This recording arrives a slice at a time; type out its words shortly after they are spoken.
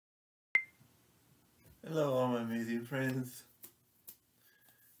Hello, all my amazing friends.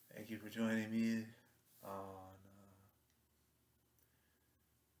 Thank you for joining me on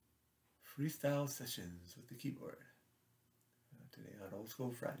Freestyle Sessions with the keyboard today on Old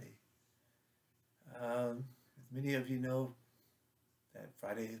School Friday. As many of you know, that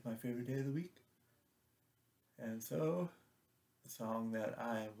Friday is my favorite day of the week. And so, the song that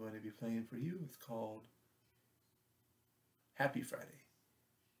I am going to be playing for you is called Happy Friday.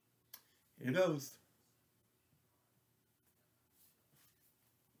 Here goes.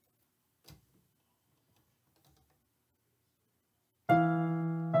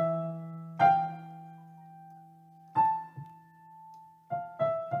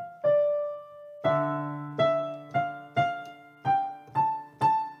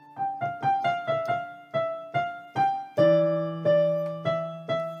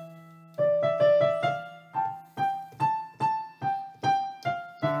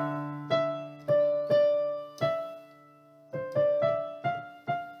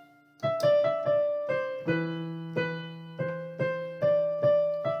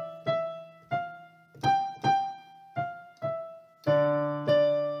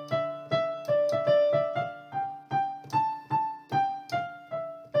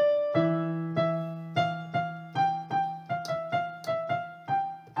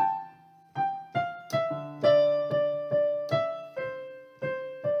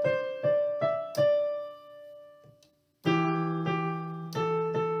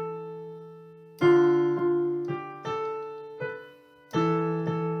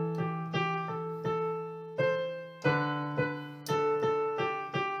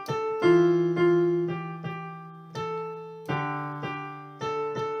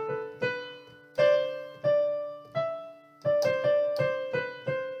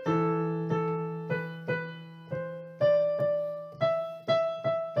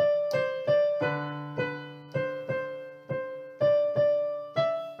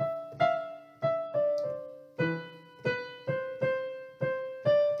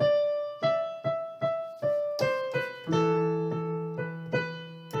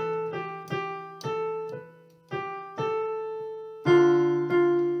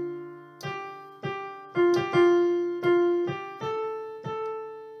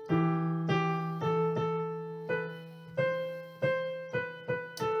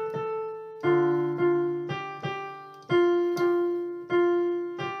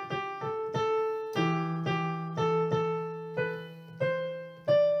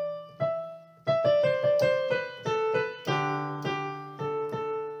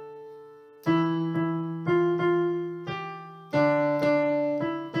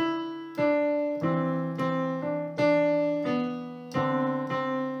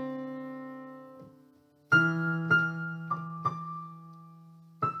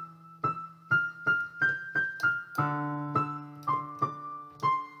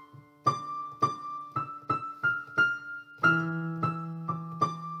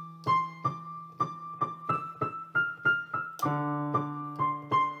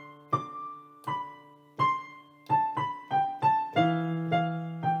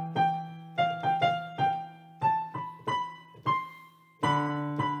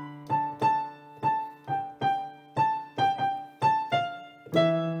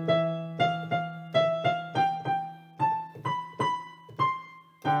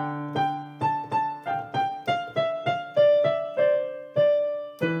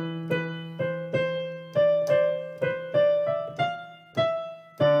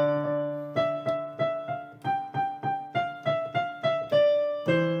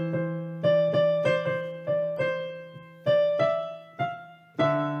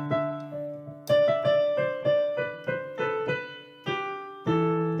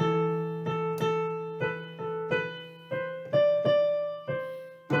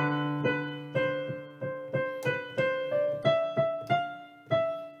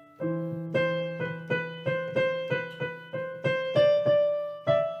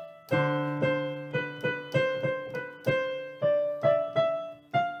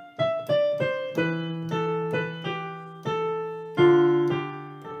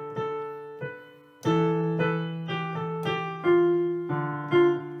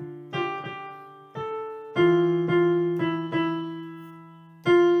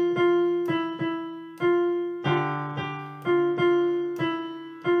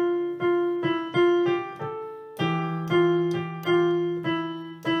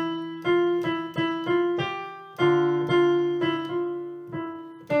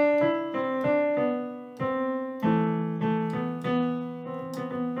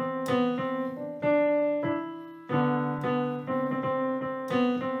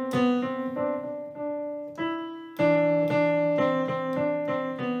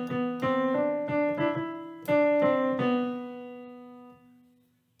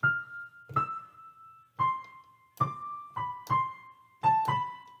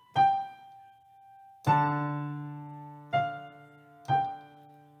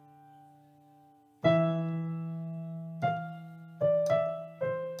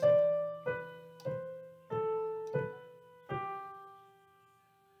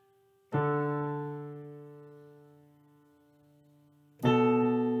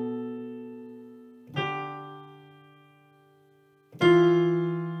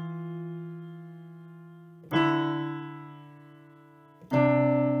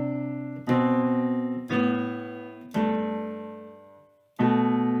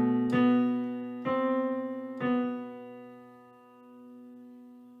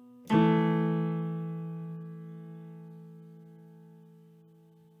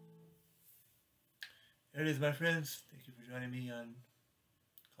 There it is, my friends. Thank you for joining me on,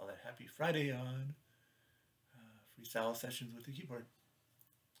 call it Happy Friday on Freestyle Sessions with the Keyboard.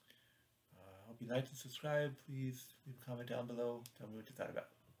 I hope you liked and subscribe. Please leave a comment down below. Tell me what you thought about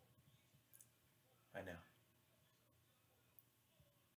it. Bye now.